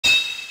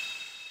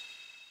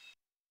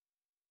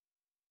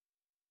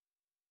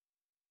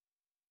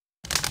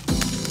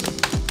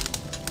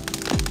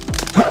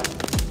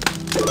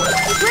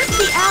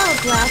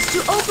glass to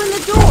open the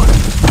door.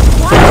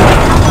 Watch the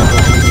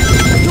hourglass.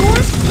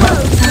 Doors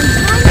close when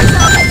time is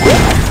up.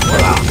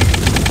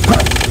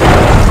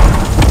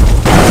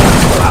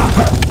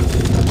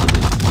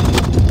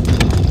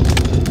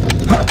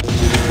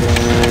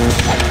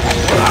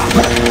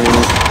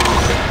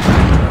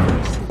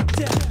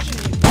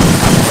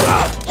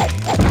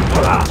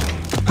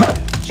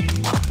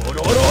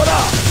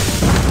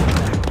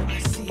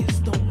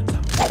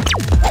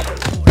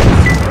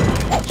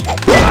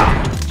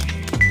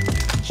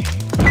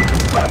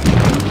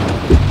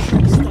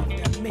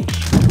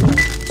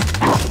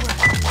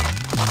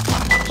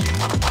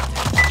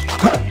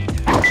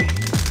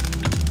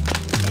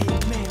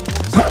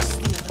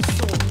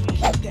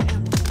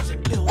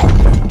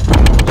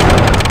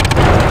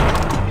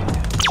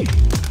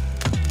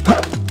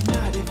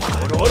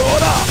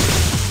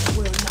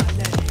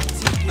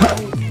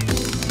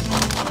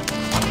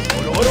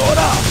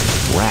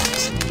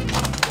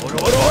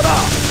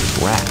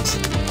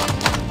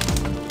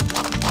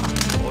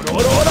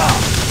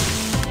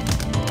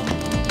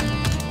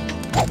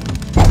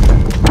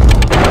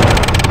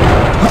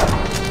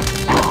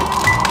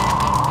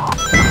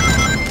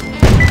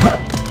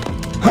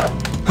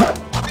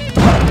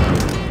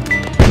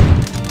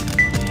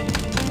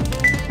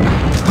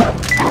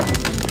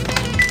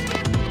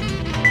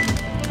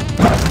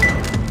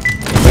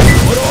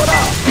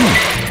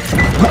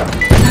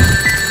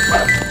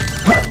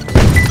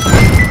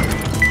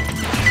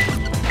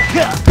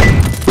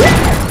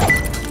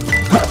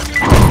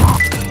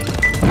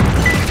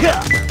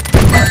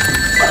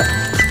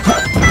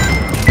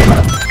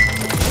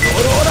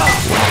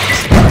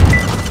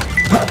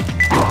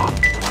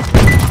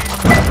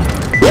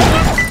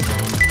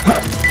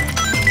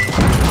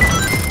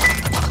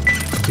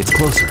 It's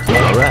closer.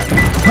 All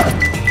right.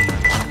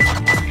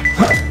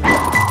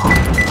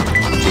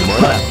 2 more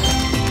left.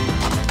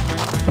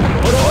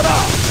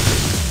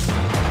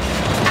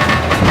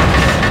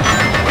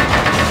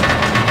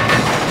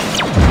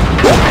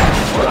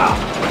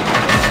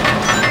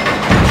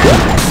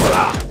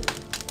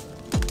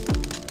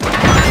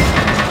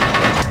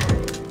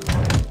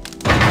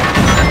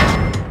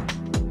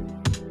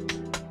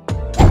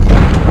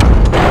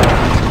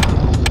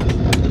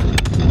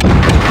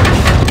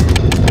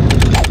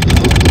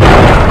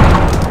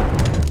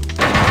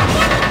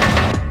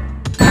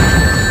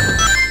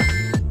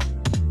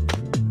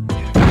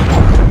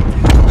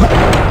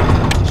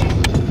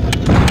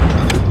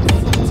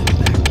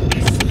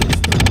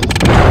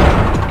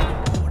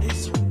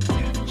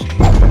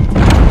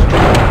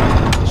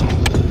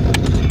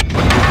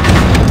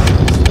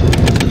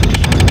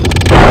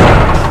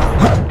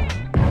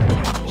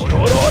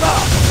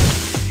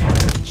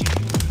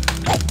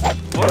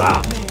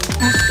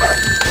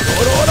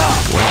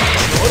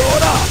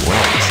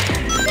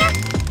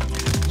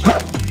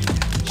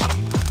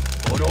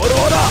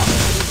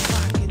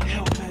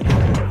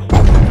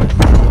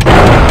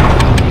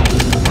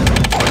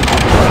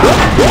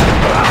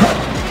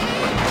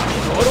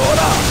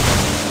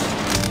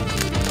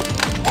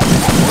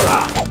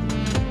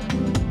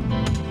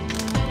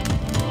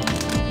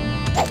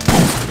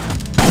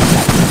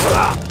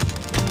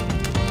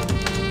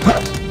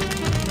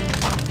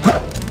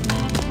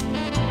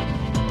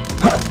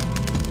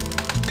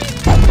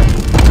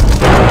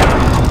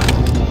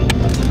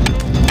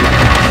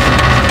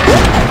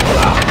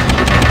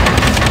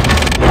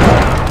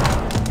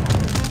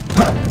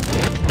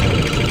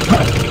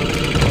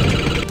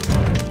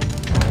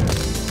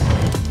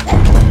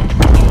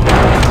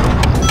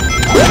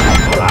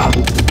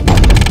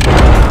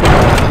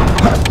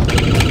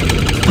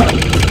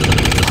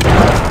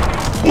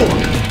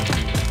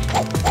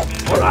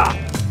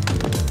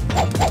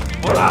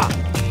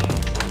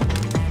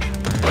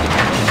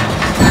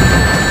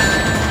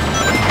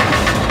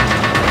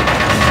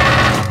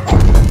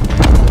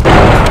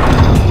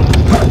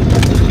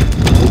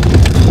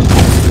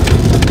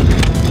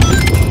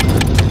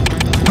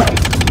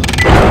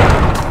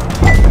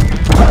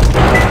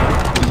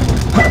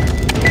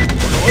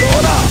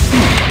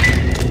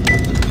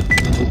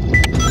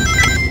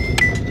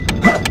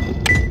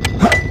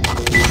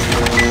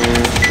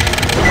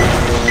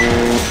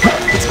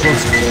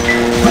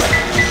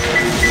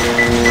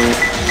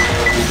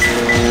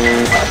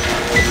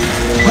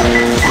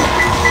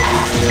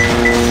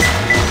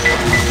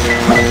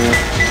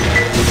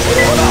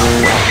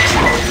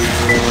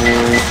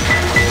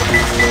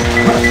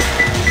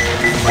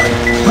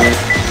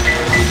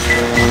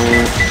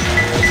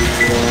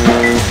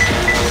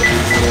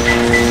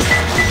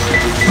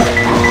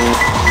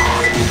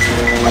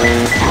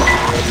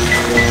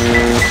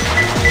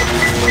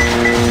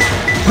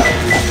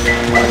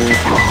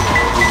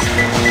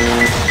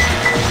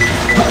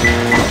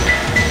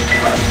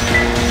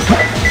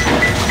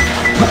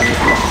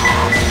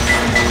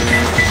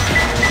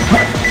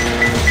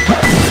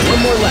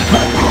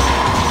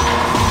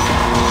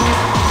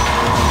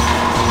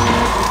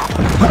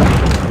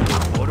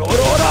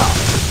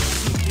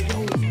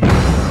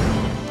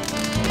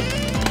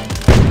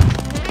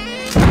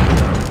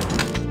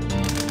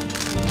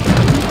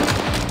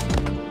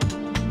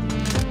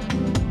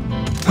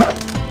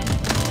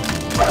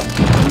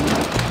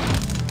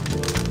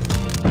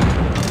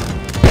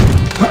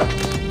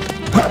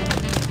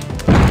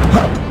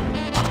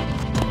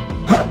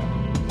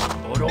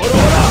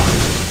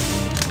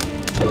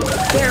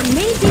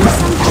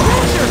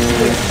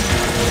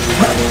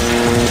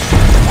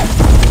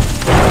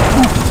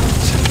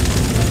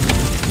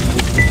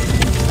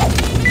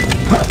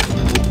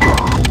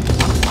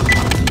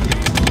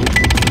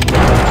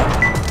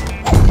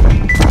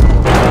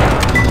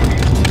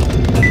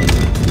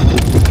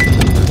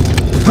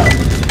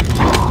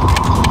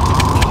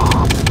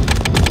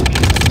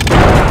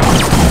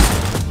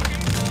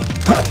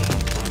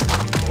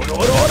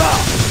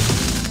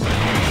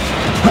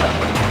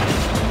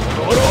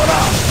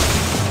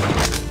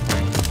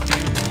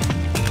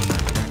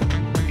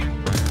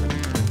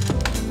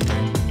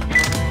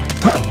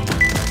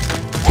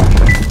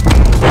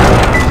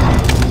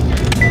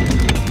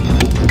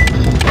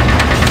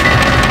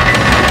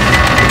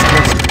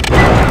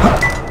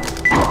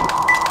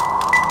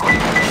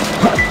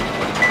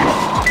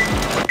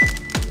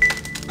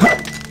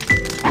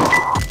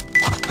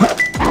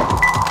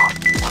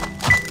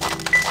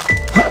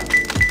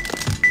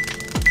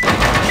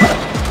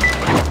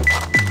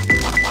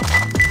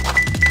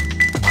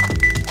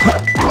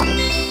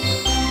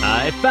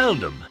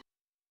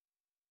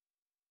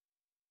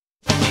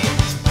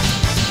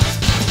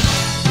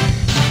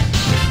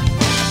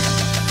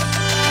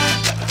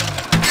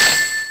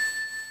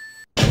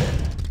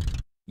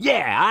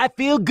 Yeah, I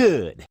feel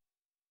good.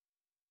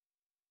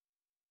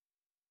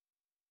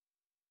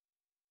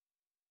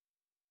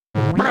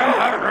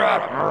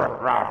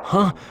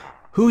 Huh?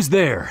 Who's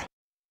there?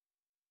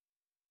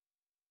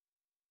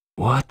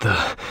 What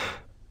the?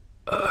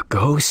 A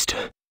ghost?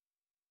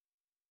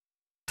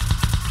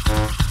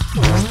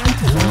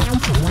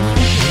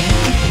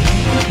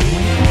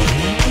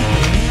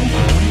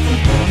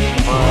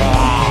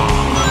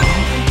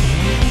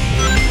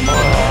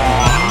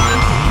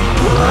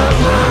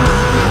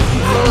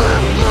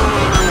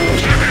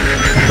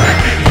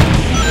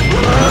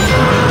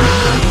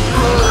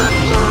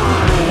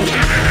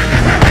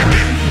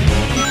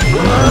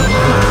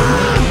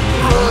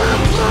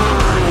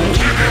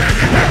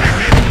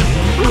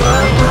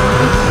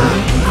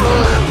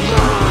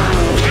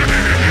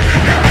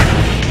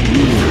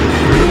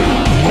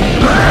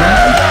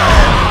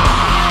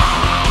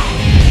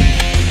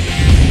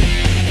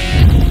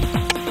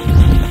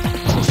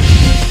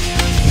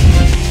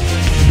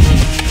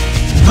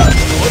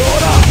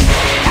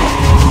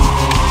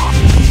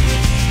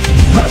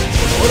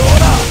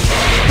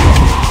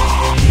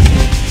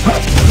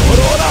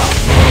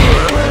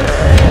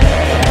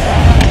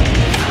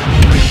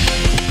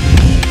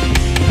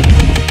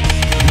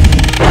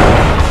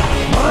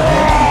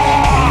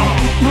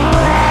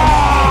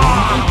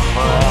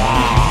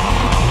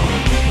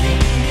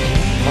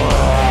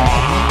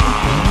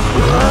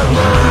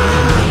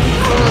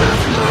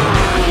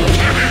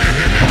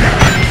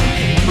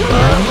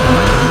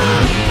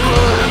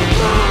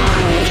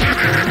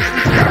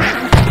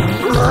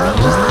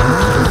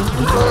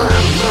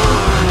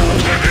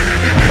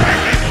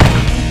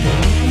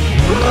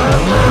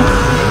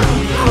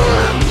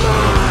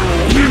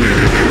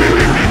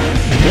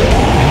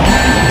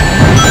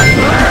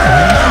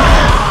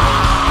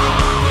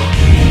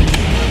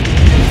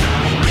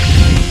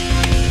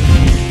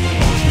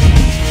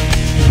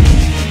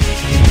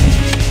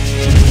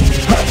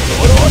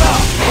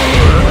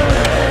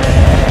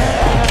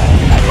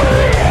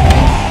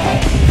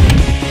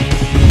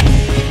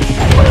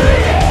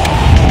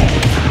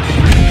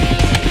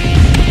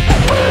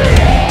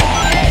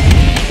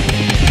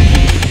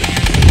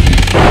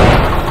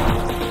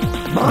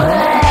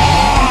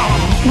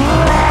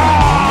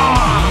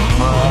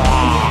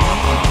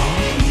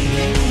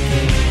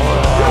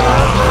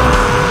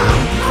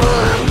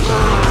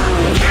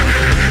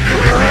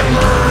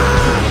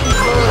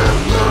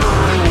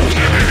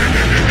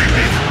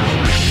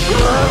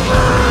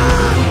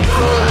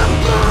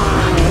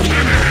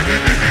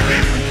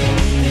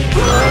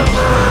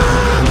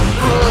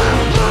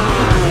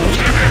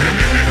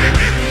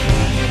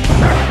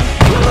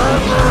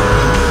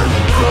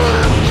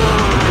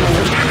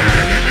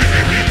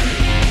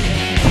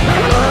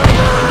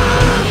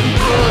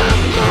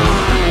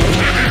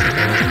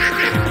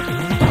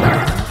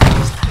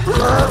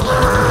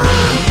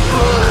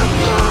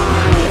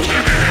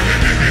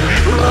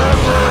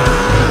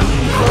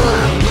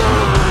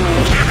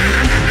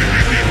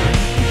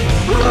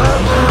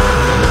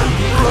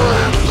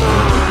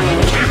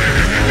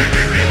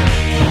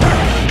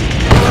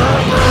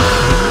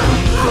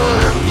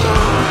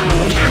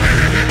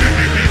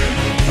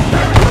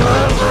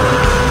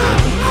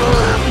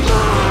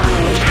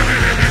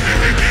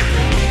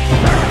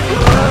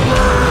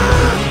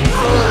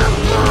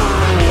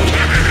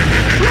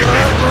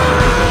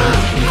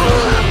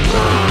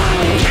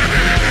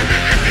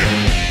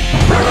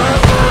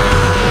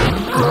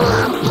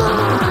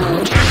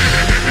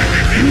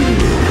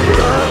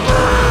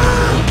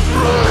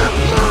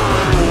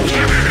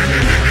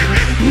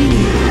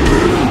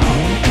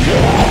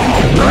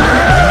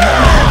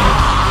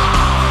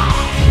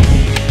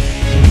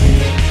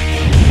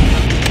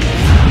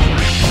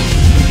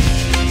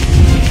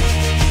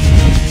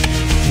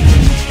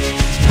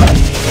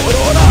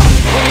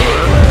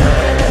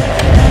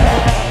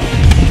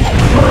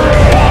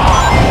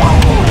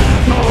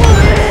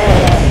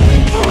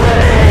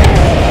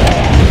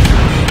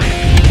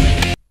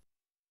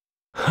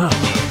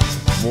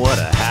 What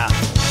a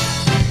hassle.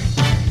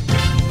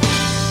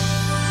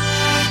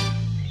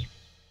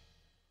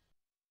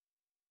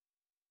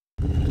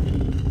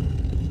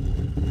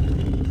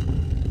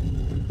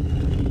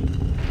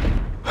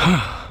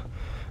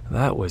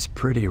 That was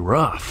pretty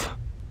rough.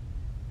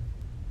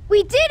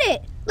 We did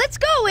it! Let's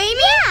go, Amy!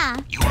 Yeah!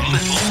 You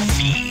little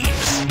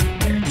thieves!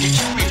 Did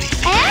you really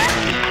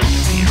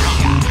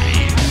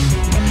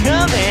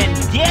Come and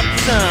get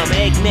some,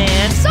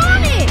 Eggman.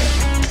 Sonic!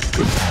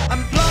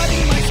 I'm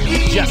plotting my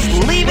schemes. Just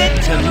leave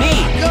it to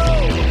me.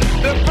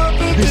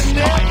 This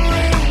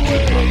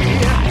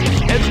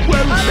As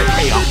well as the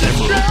Chaos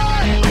Emerald, I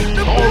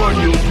call on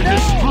you to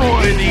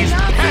destroy these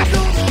pests.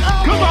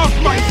 Come out,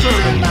 my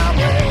servant! I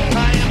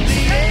am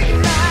the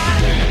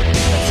Eggman.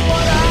 That's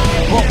what I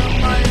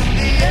am. I am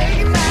the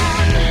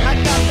Eggman.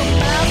 I got the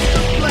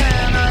master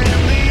plan. I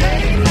am the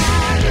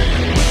Eggman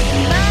with the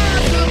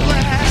master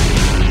plan.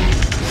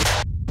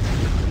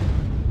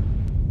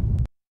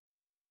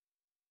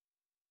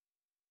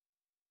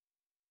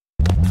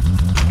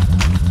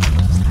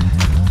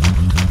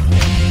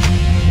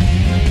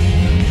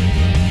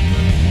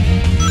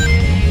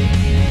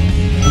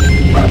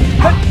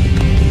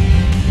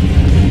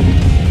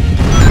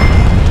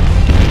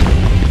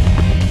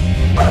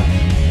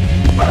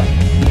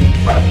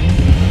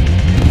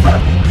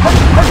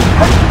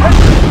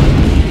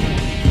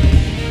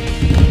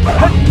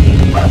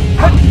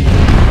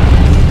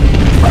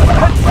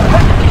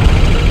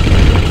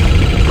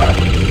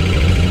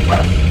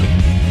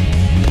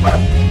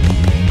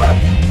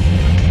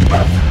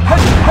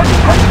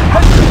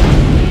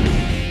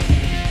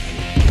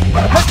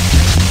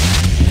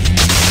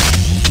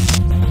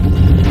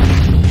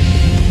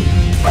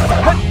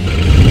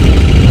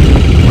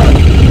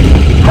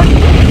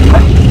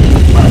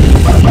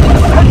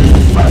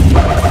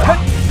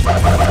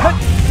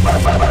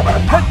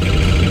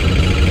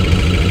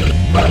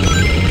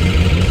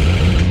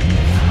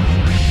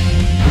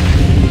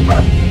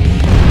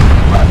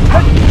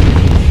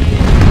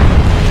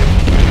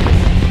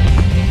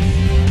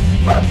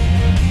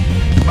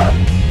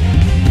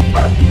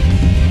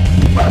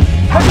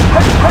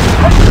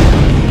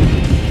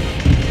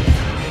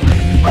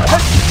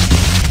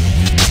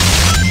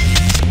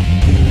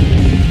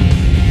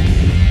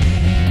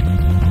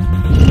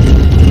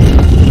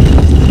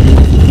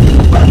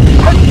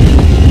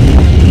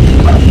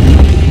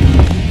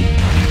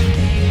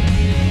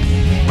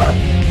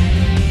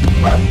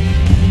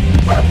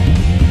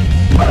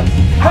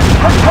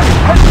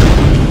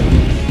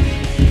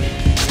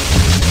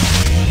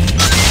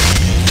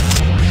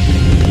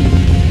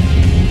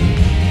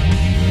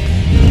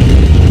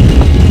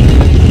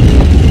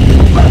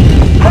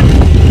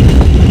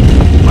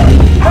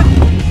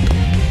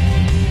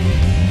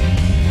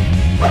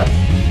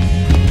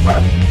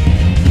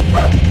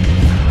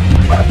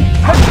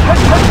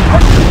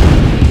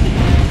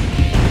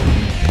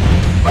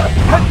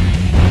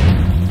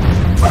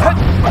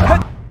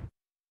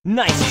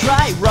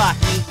 try,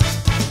 Rocky.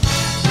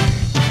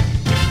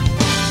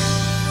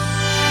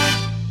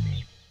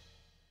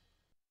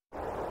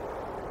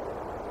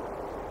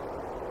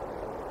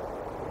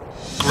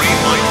 Green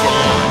light for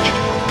launch.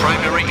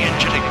 Primary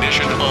engine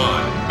ignition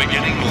on.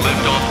 Beginning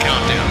liftoff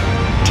countdown.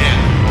 10,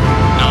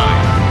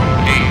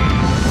 9,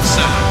 8,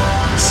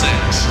 7,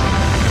 6,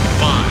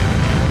 5,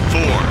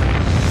 4,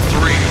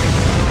 3,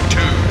 2,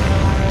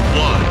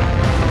 1.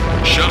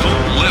 Shuttle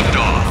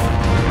liftoff.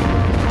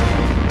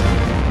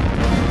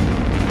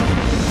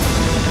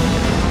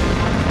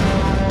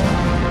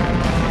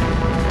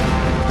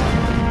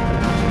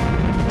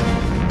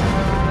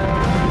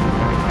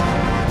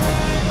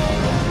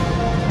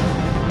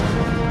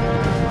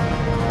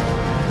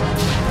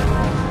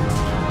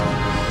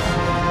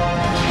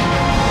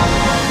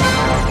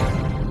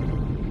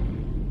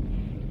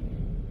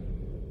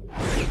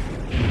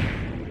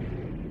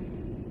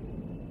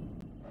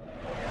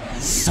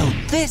 So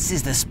this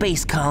is the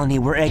space colony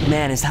where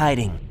Eggman is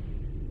hiding.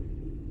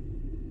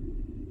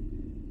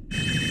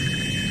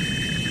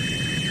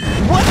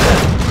 What the?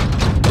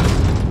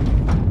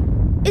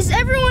 Is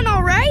everyone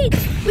all right?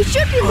 We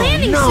should be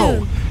landing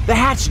soon. The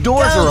hatch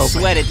doors are Don't open.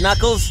 sweat it,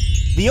 Knuckles.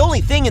 The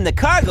only thing in the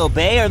cargo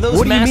bay are those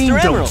What do you master mean,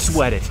 don't emeralds.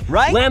 sweat it?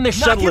 Right? Land the Knock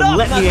shuttle it and off,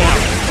 let me Knuckles.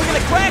 out. We're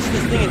gonna crash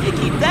this thing if you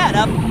keep that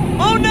up.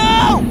 Oh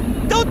no!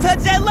 Don't touch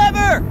that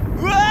lever!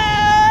 Whoa!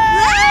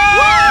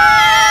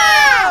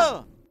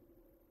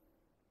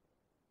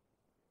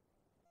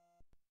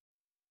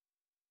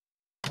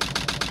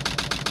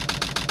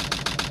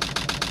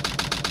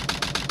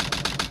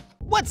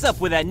 What's up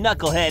with that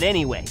knucklehead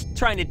anyway?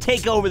 Trying to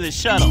take over the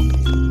shuttle.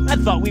 I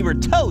thought we were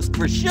toast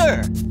for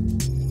sure.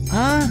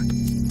 Huh?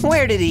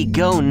 Where did he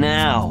go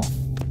now?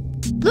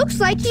 Looks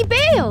like he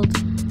bailed.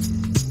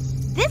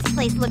 This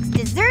place looks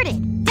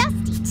deserted,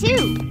 dusty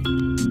too.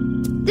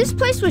 This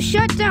place was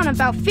shut down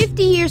about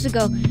 50 years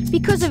ago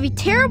because of a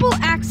terrible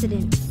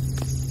accident.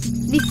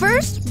 The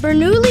first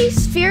Bernoulli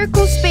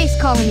spherical space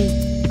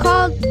colony,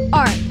 called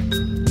ARC.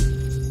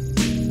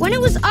 When it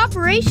was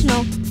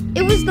operational,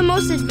 it was the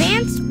most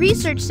advanced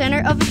research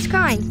center of its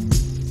kind.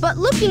 But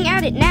looking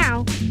at it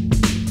now,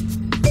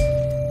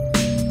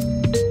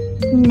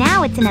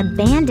 Now it's an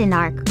abandoned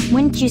ark,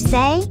 wouldn't you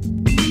say?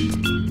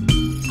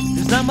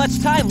 There's not much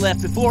time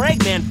left before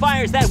Eggman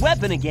fires that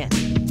weapon again.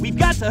 We've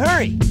got to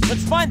hurry.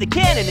 Let's find the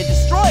cannon and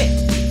destroy it.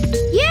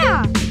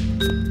 yeah!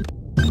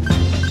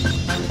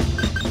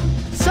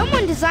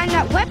 Someone designed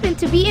that weapon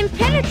to be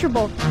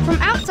impenetrable from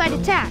outside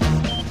attacks.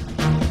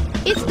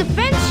 Its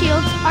defense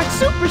shields are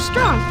super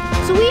strong,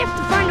 so we have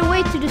to find a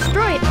way to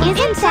destroy it from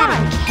Isn't inside.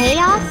 that a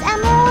Chaos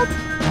Emerald?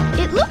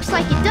 It looks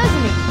like it,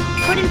 doesn't it?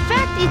 But in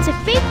fact, it's a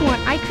fake one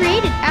I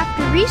created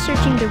after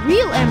researching the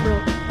real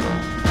emerald.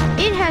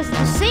 It has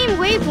the same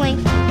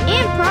wavelength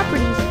and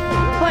properties,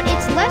 but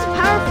it's less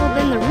powerful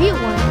than the real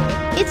one.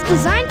 It's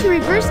designed to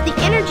reverse the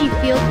energy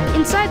field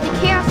inside the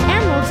Chaos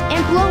Emeralds and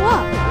blow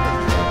up.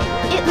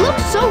 It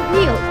looks so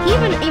real,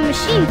 even a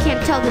machine can't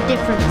tell the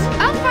difference.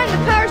 I'll find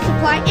the power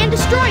supply and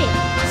destroy it.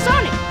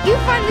 Sonic, you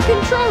find the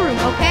control room,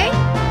 okay?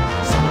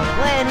 So the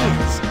plan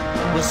is,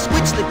 we'll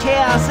switch the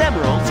Chaos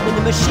Emeralds when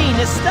the machine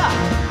is stopped,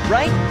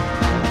 right?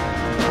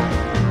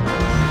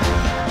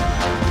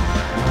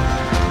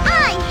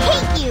 I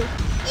hate you!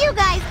 You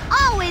guys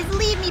always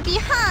leave me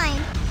behind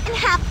and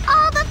have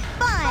all the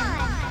fun!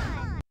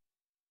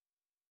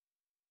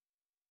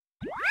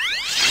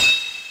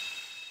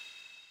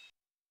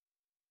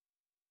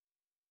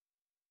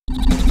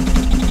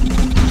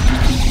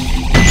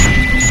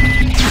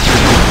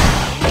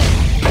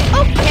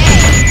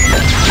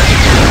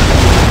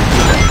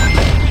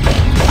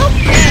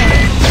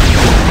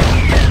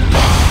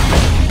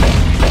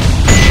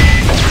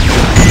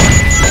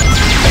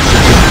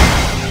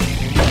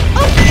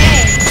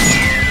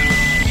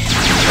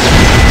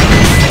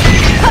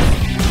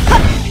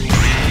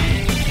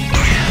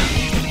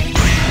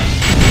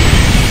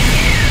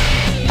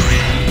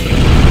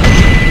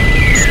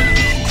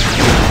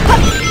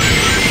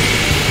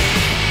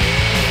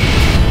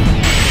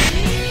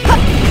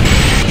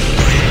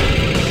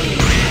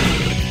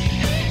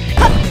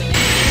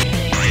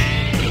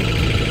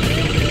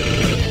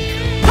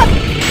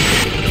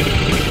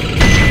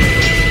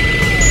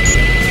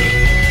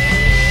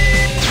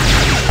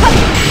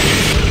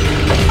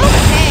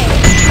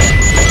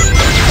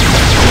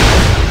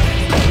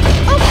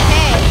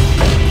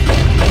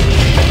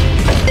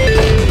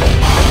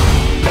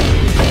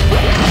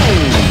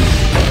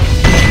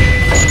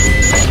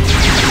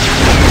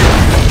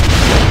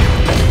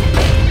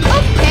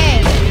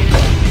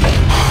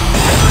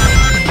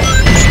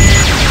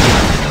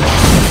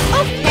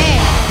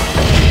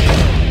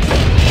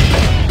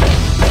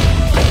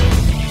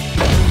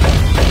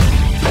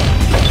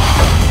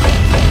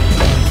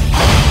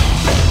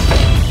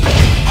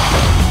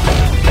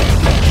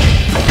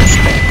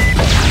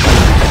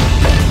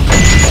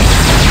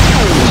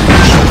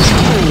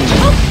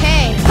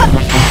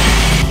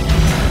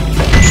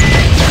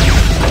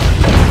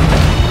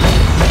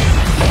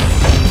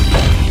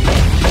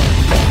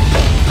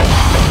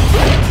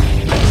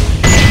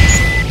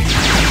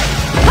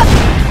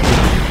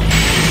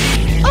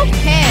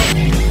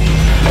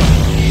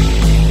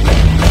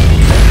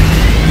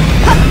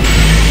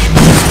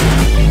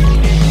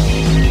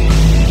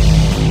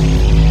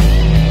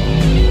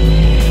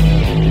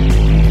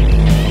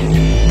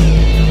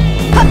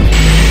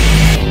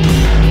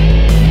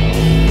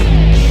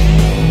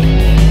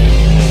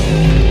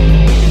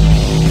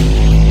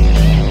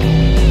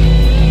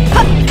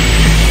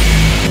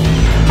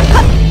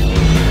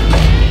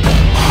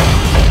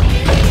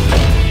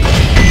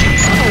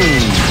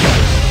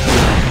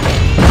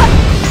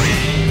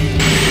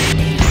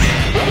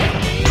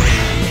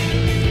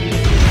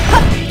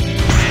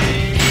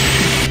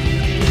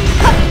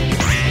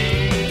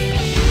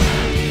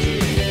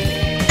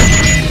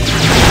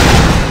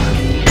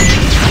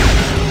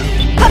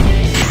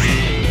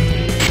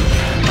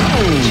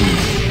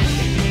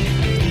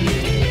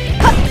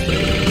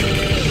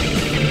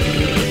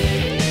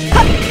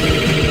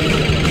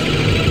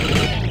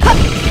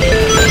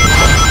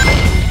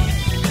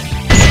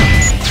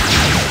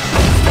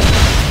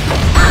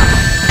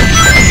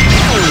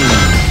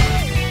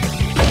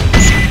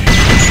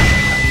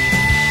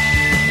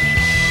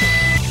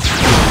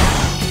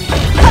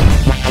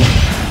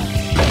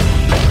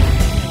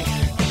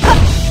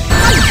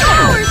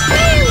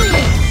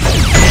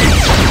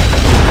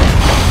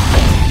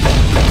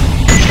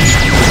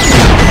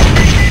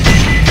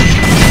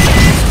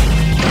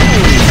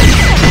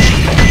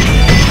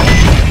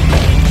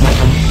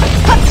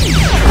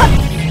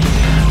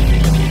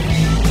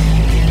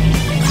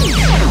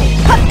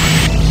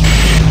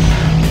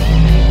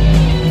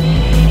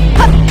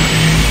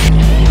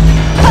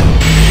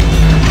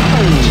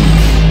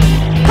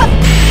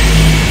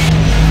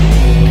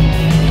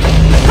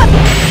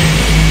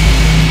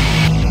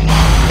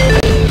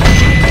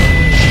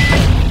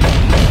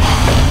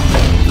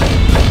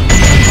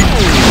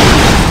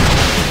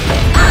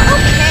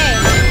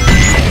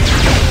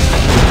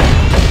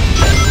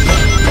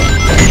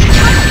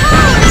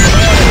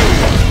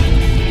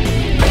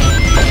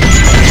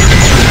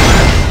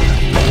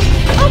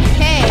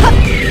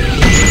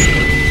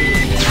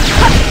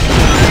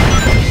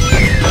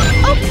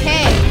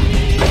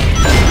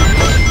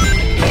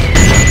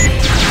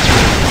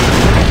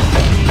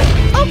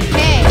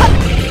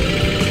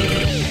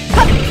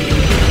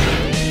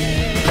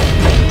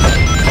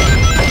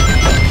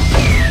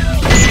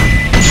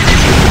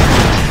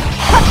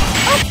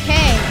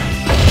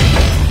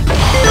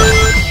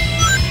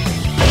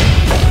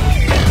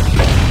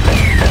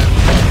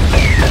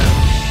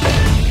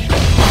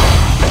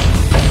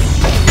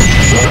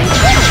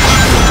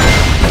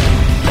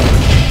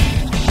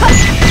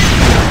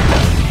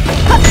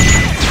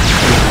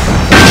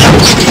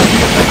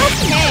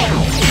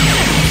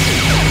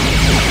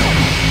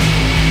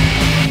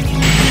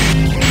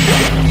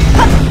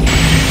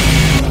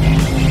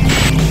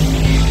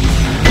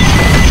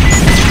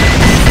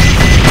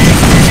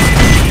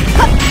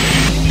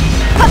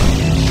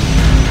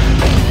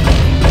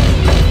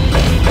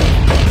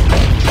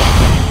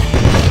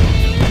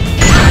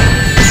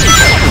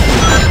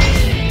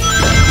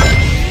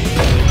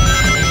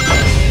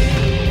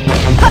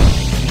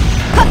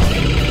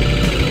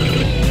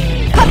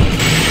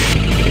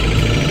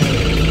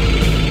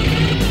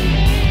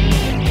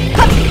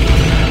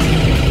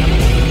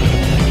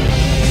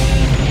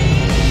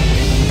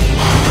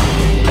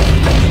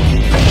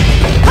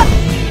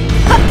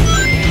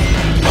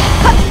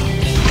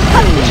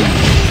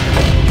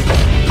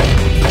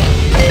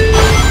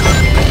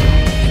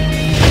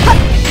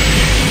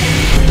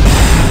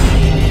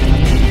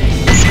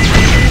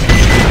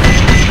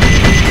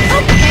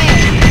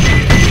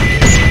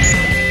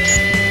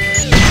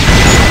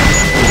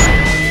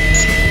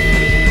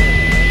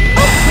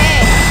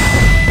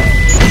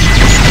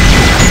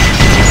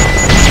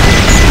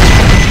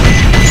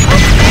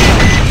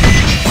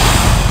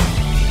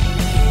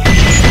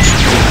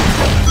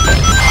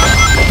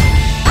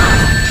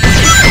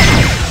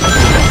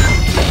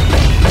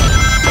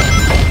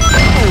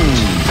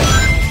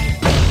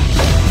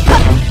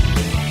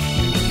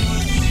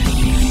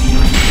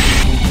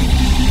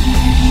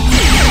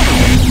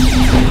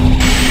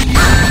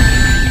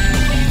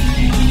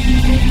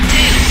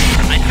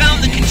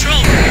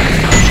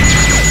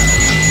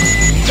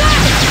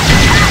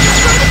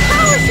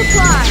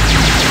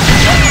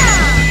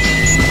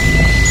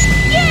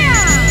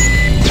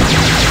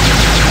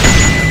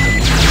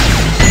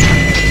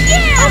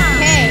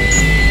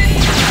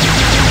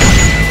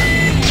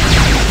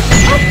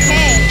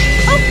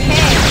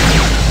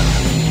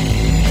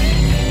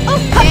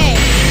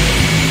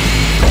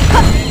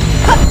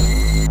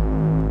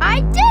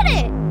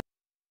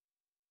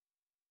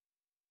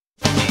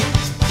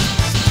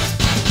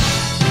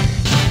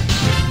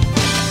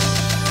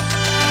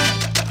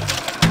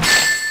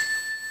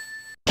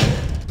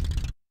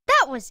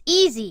 was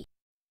easy.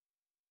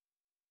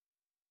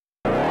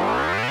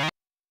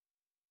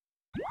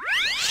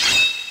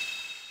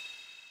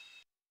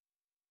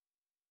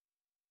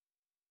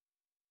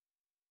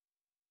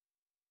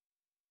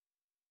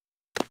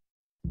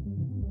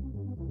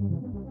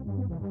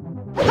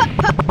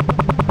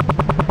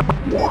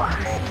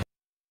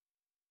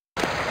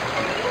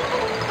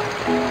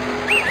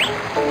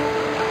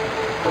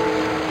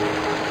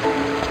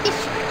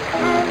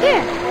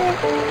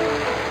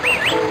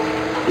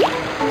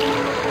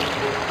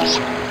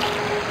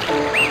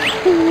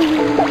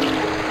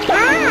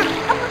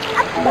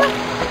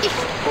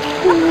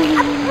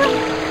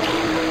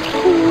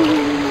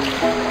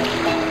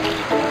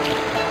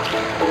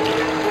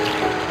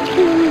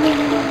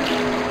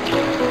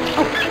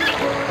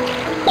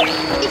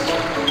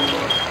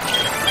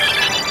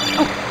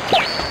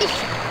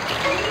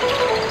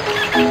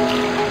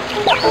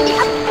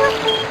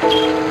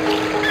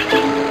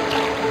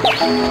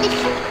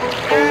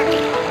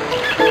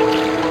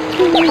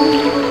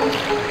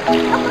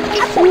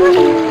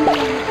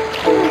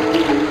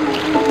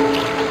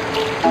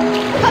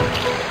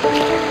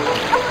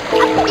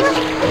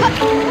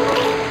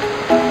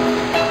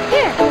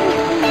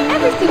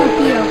 Everything will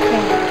be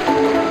okay.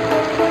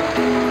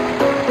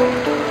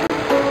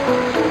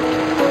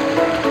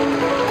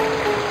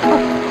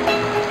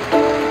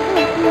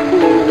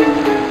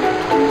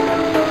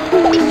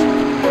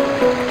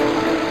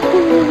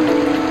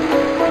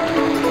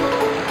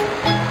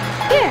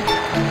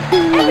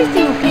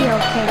 Everything will be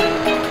okay.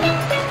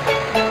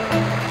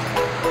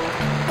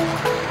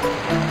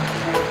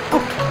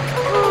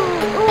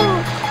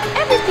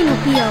 Everything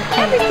will be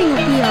okay. Everything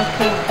will be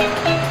okay.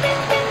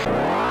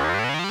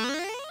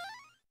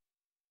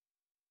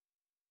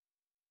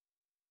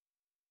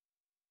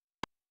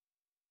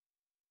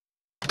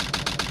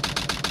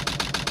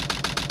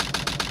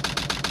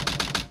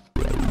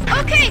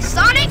 Okay,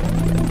 Sonic.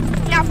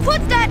 Now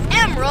put that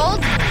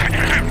emerald.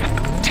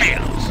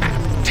 Tails,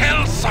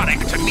 tell Sonic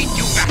to meet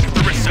you back at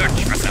the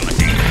research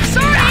facility.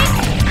 Sonic,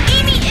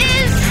 Amy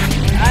is.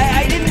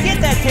 I didn't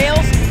get that,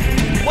 Tails.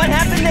 What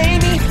happened to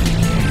Amy?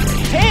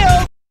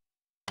 Tails!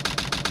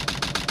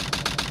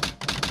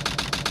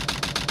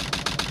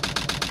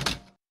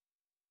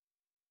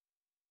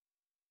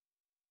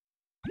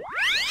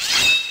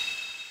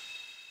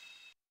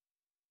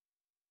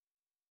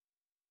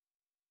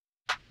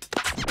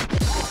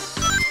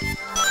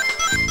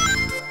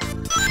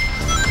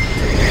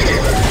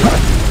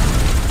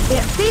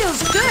 It feels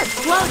good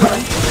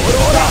floating.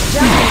 That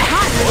giant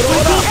continent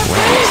would be a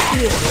breeze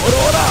here.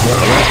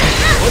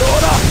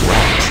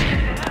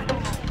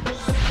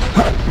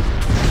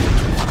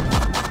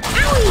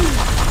 Owie!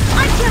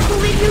 I can't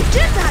believe you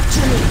did that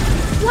to me.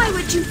 Why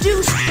would you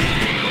do so?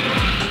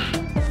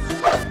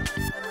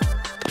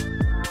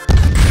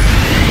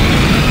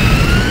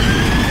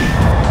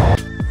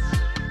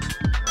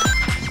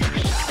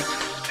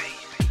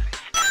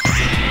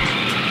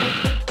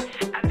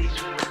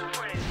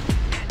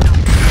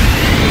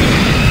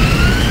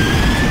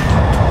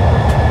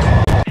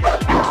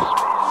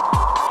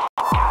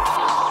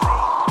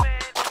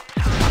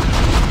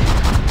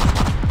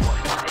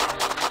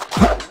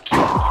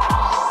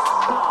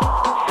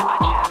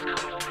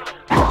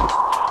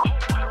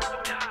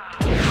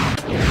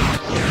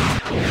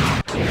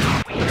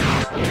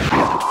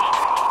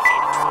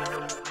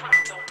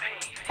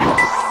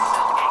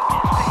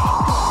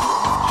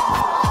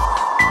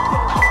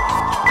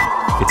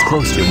 It's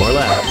close to more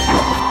left.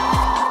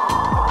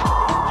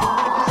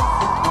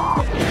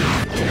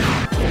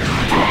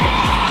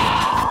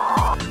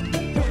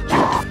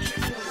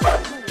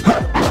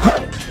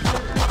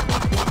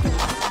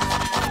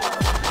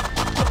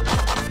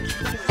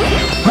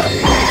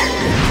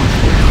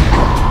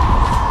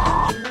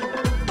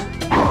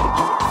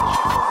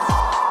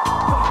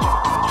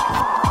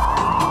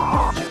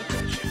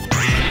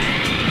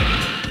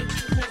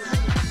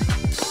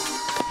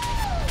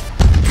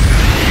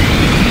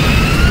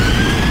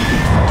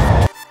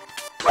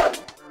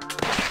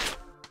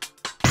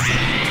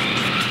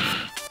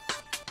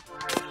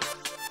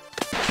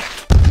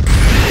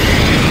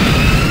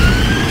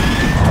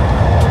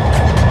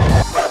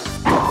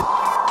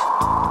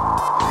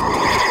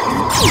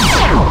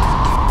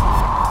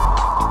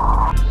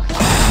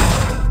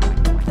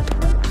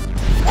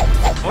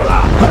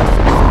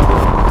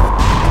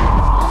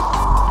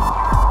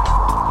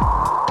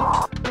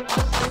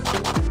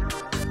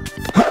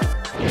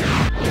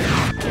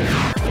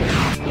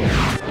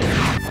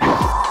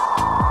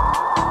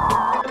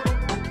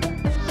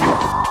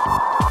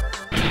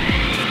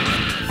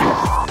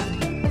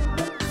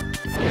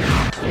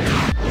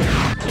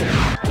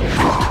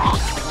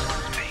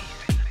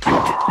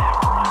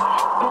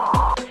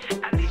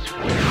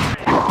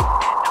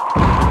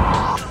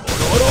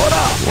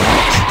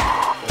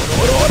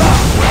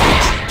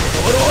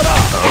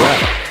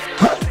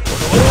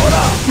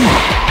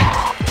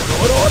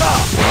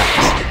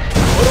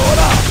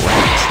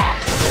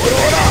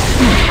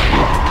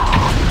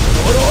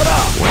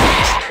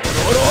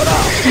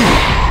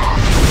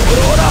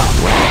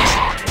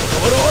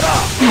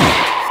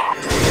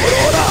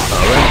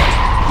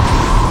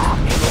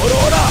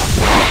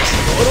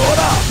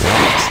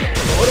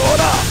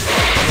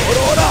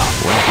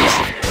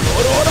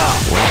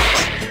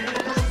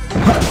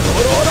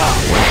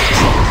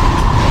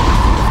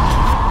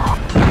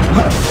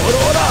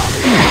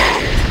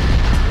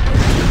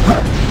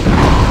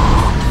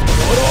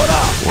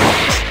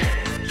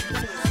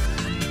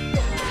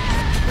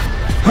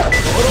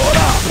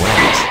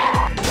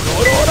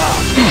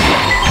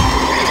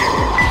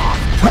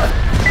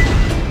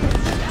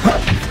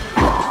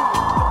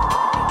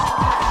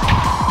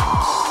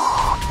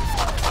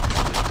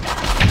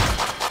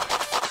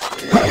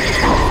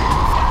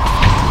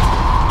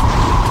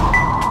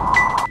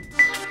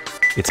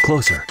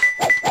 closer.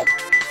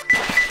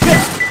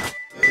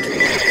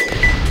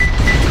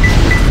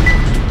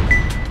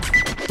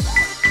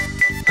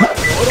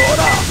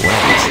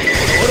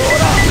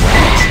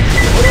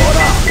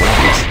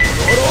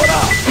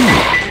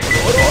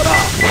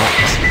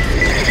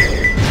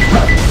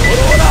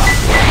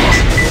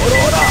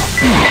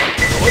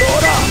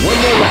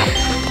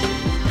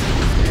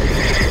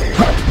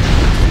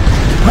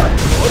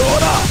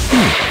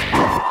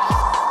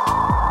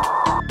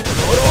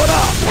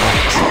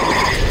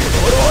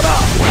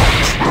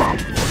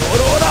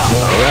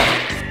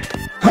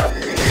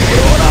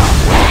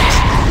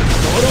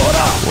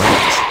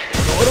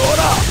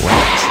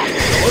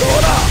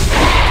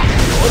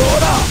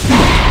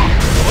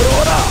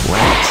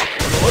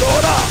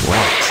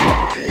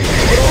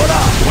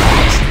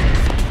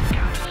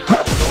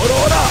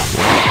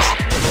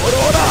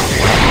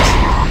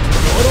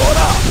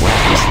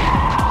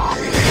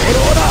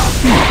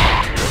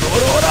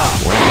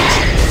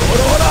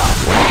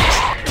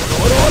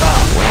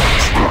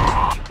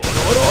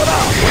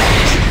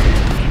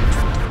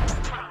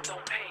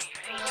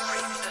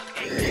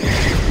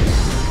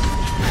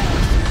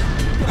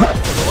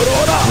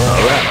 One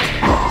more lap.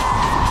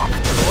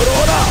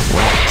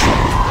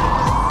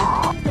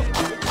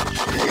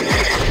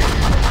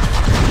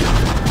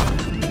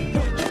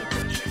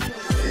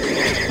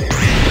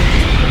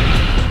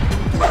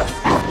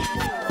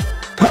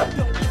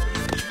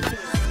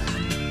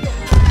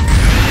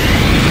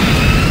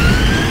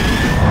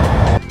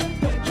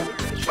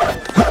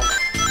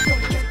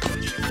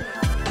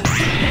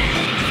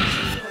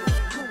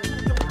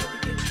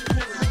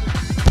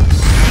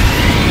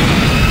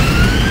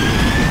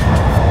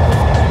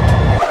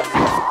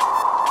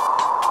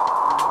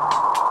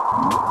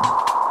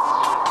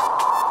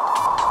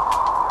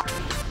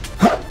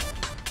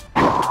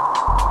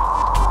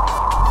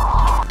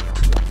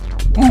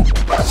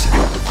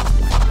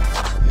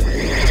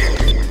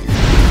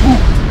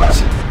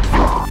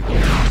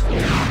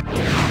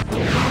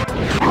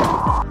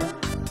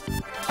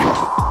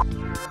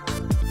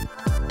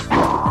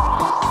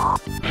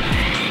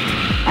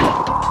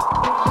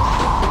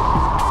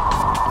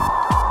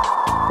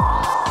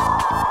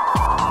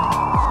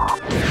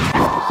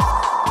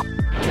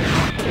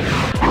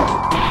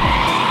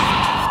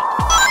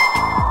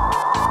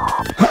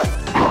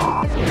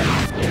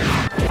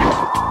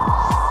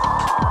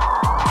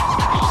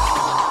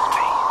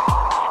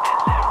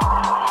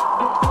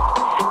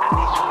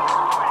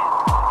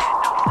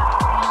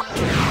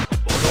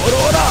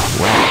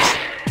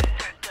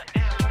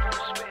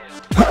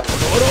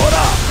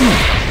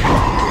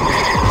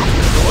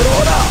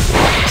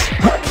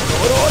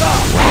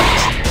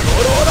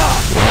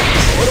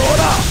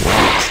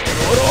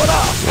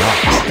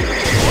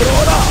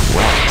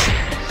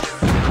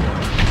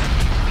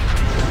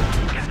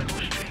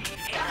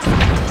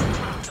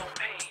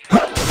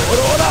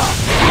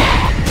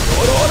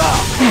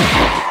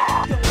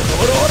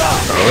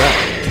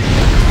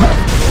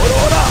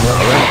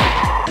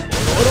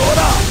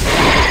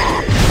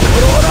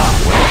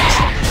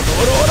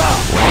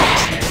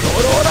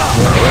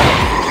 All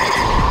right.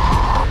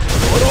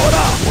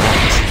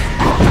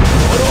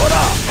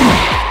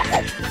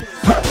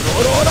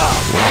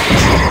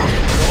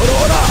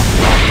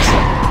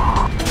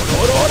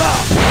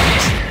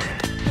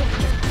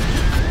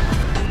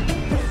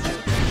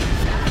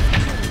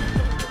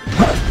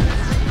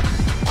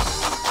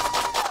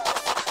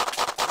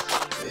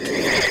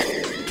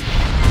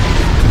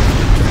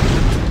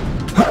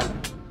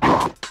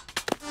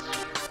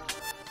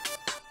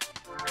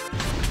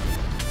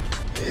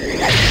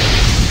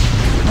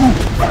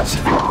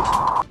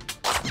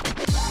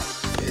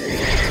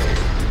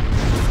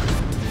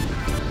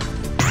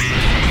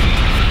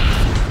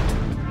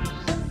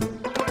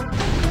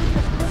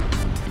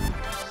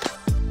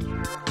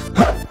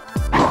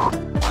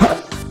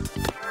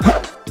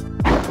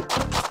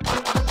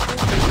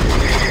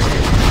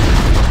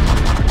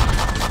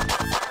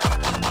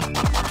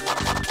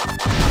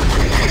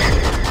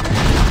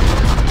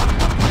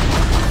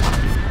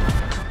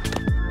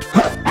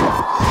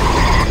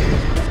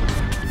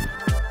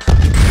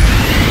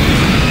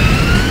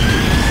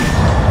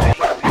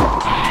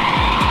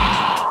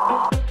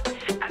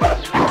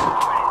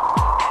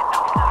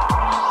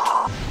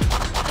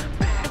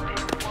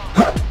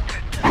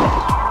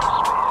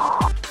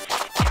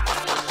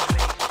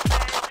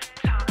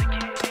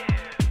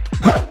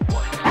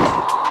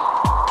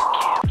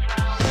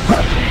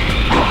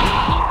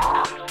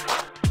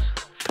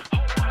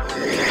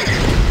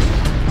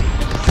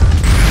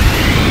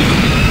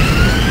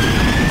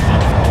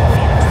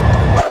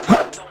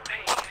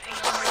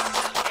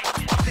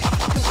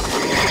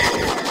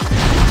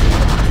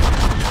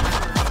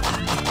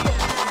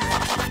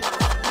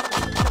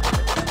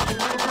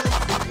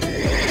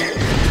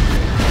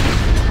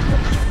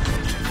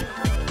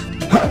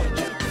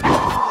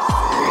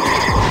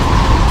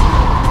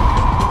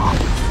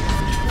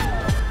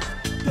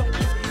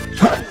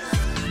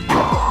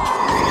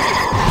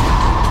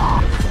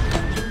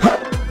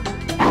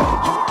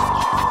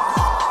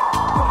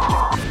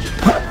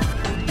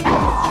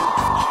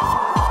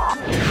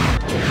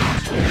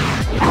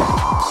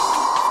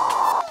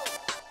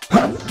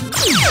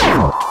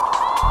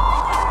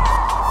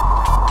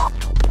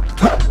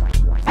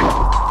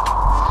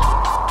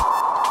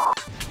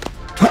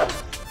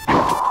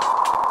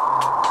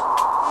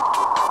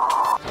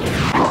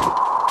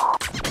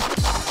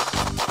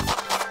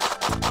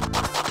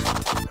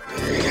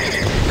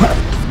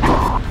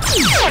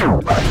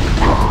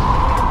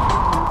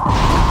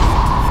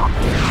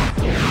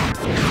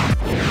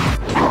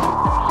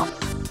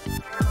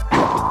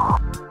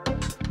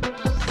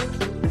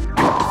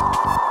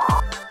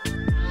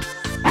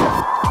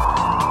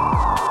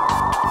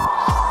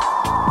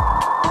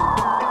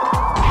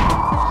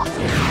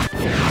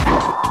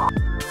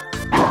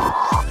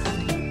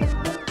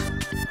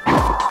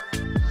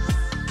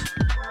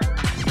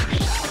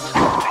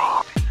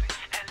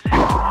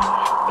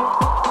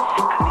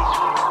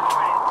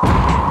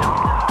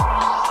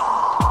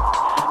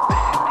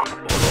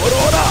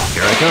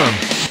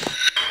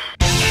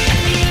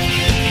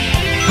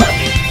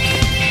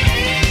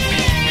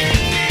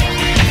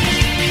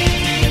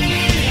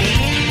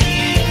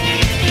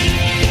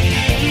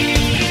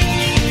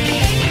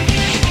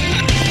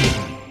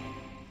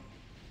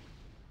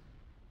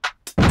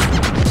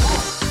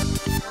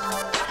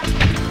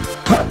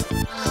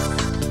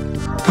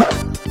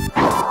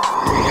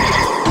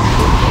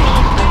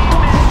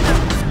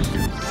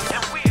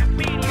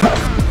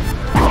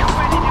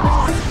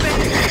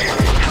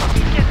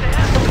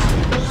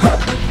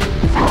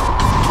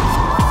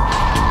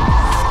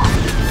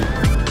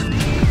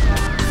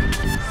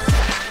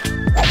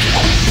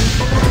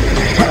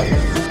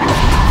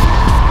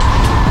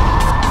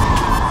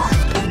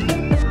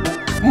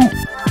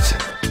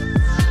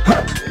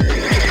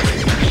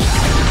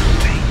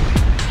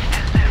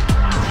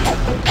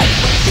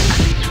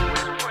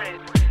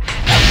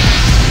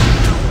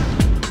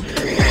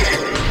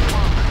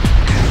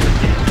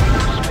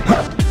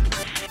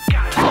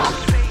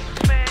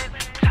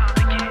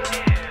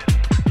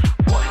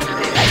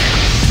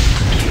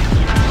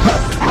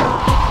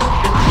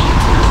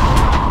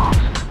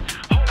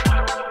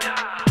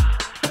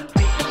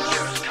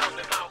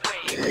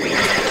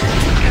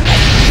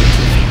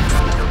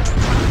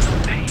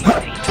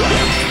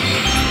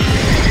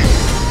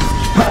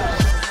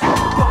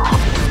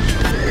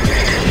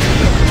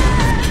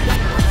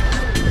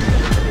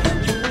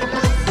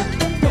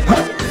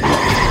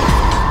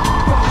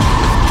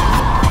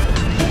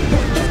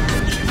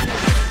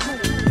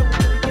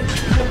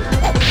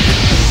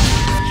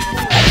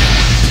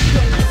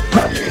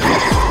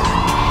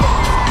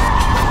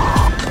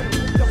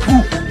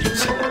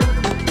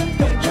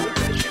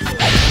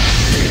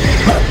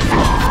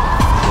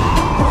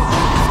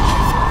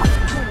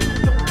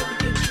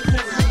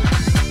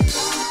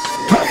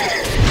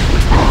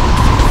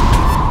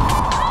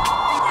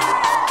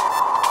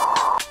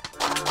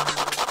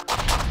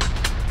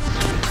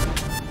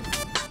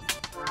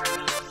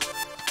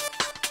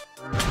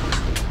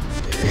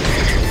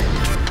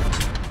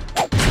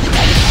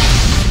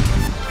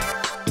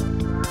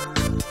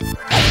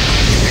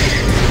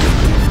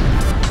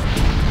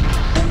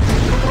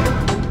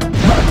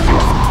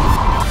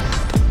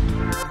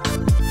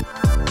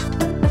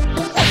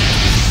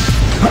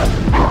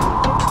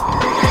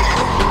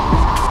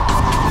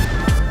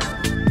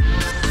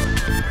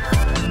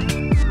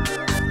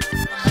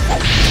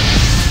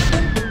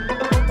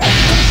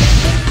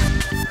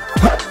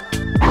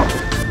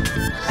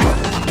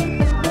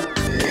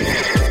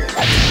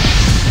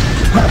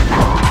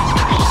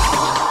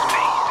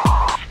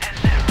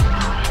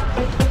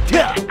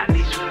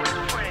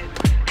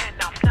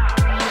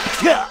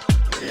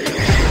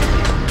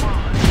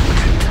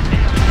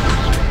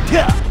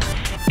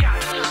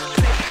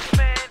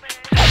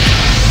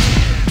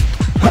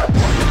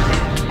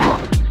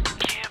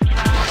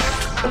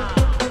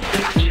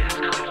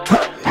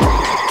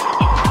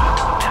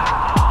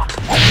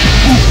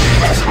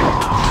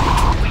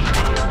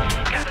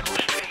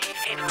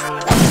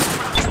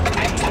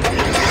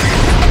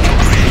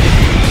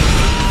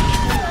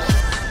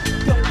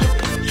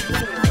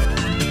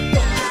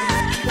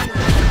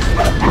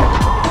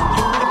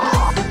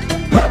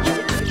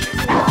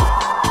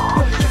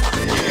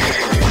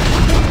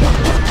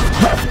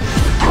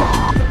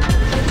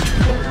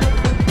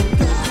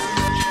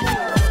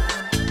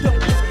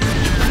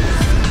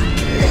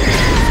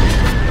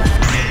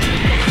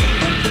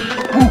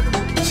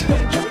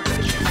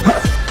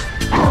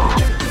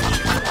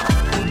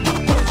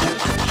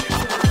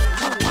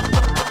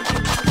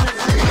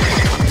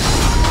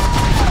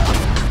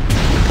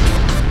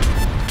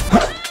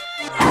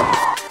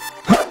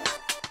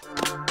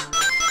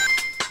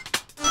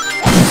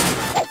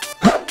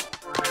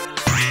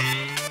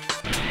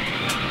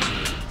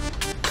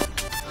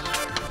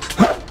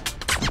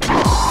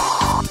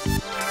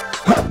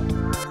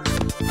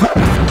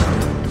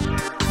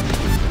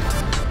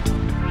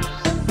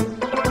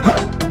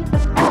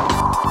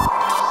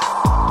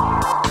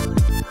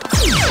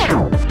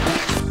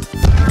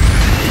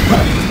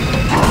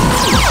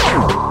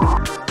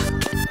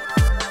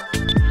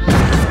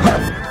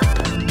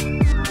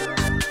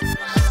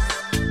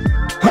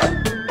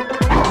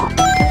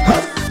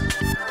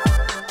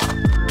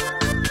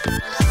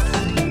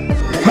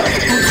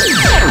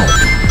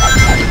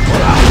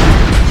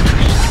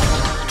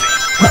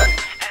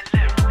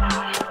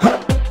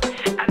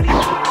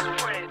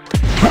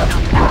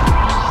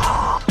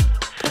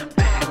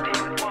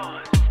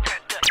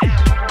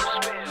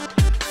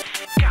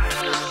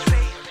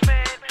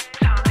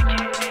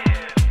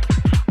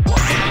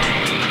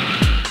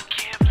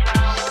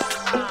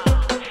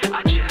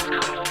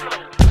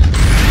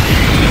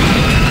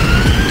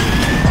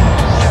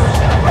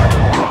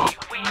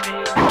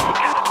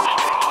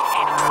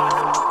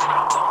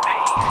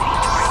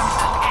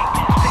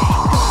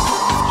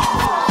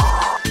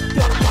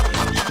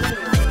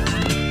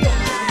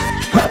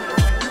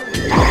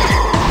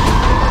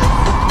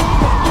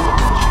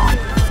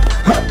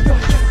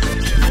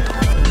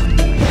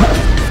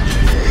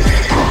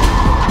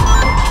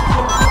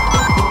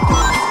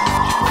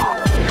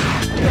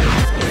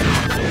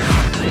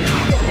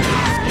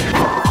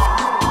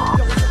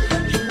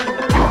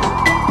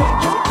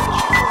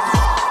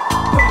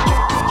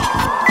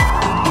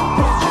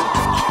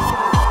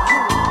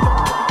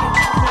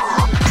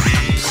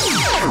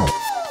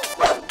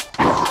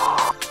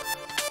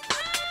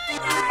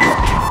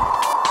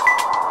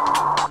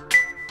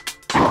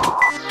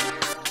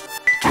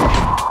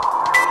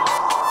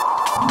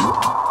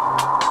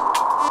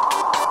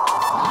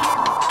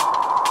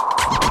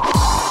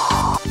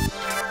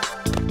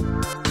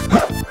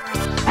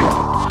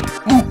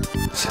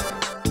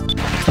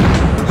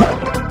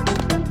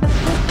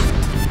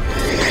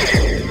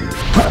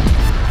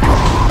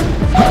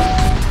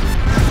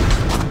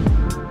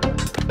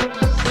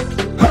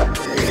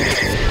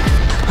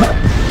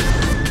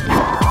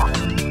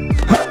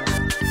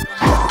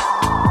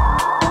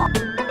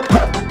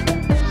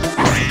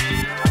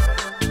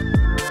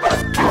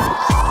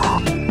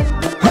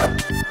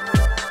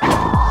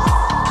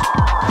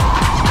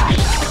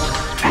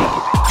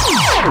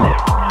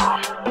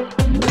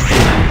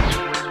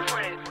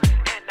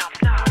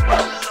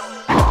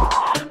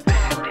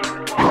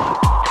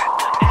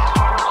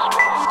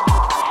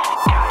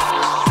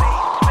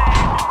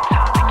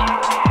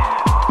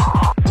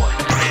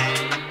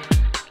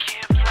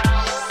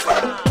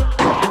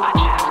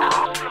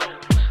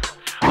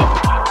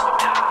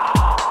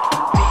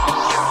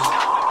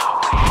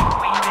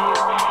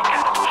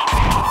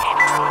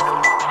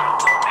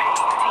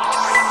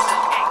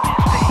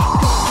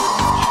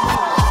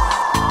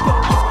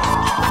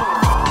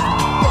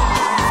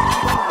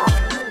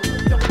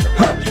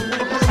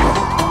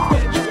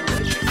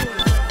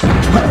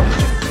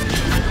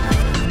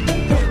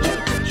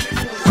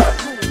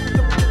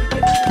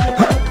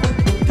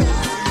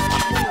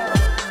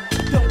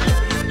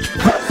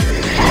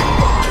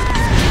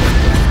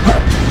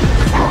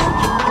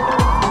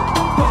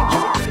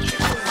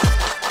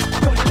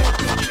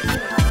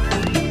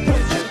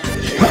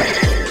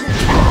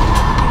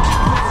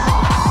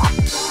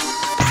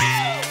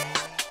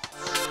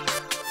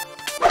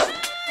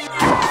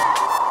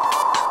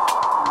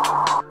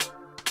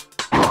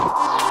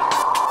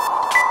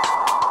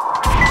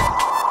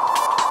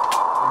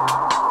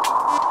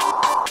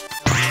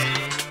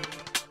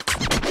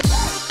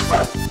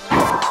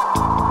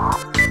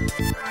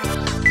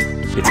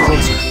 It's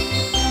closer.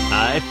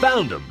 I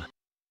found him.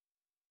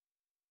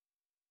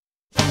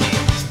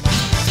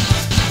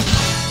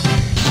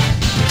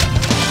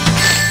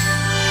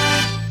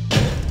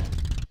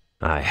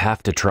 I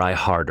have to try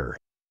harder.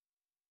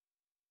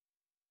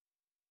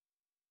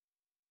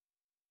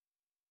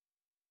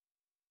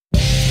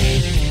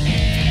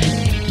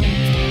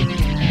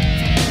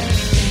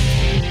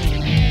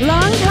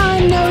 Long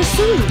time no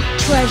see,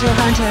 treasure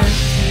hunter.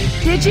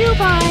 Did you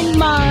find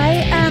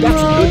my emerald?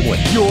 That's a good one.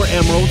 Your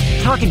emerald.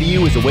 Talking to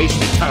you is a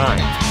waste of time.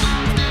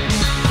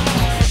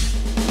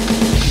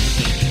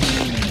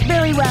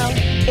 Very well.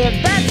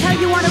 If that's how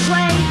you want to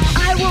play,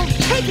 I will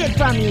take it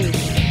from you.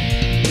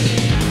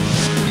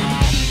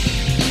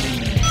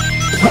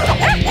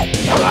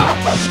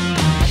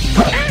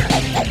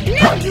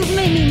 Now you've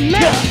made me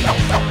mad.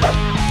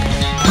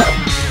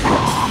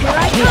 Here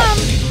I come.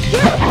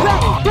 Get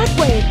ready,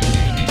 Blitwave.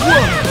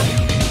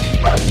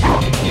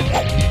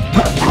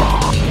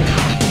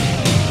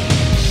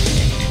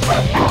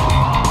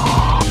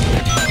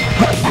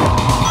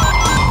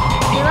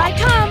 Here I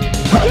come.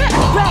 Get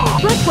ready,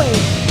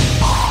 Blitwave.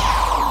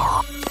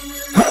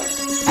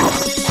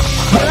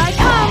 Here I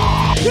come.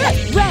 Get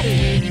ready.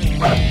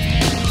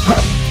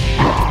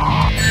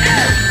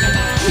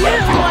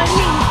 Now I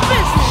mean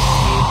business.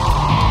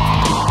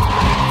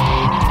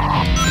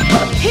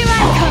 Here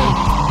I come.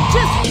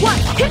 Just what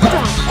picked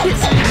up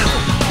this now.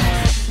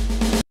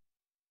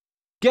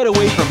 Get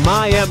away from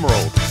my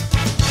emerald.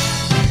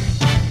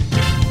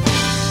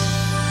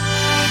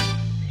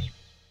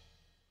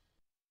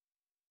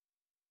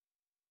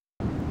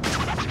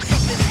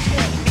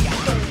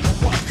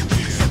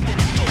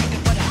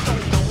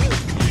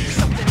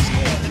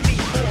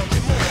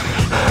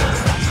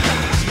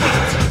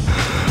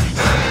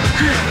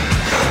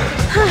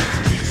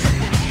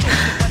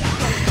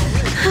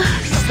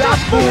 Stop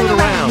fooling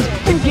around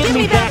and give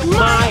me back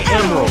my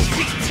emerald.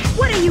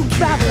 What are you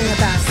babbling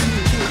about?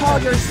 Call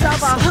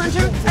yourself a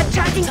hunter,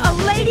 attacking a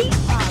lady?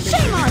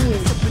 Shame on you!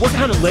 What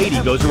kind of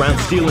lady goes around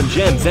stealing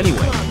gems anyway?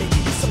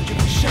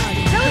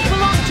 Those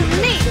belong to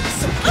me!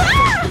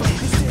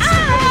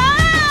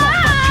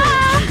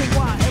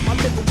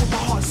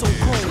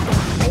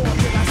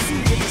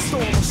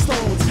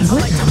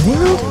 What in the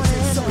world?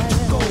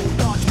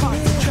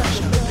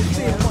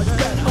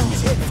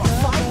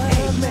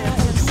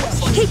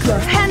 Keep your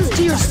hands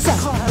to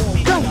yourself.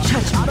 Don't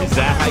touch me. Is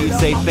that how you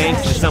say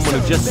thanks to someone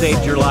who just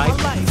saved your life?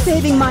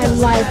 Saving my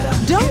life.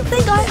 Don't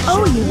think I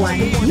owe you one.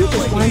 You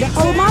just wanted to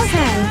hold my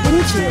hand,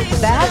 didn't you?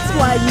 That's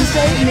why you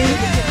saved me.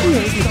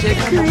 You're such a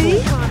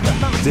creep.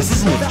 This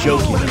isn't a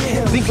joke, you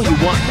know. Think what you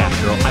want,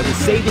 Batgirl. I was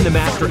saving the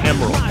Master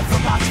Emerald.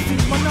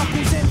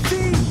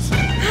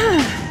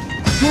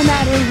 No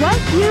matter what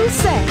you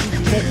say,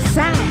 it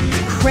sounds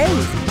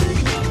crazy.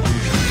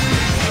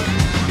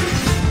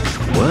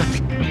 What?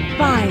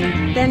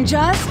 Fine, then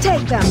just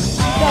take them.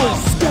 They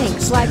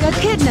stink like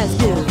echidnas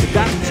do. If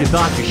that's what you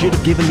thought, you should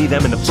have given me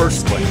them in the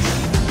first place.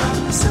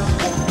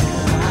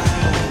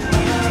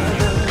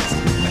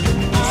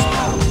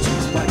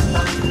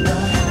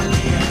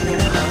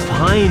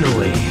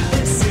 Finally.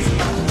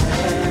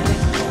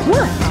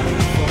 What?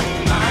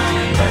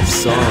 I'm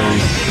sorry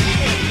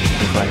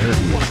if I hurt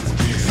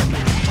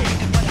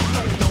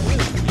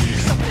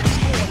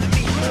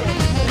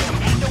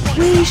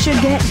you. We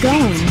should get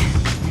going.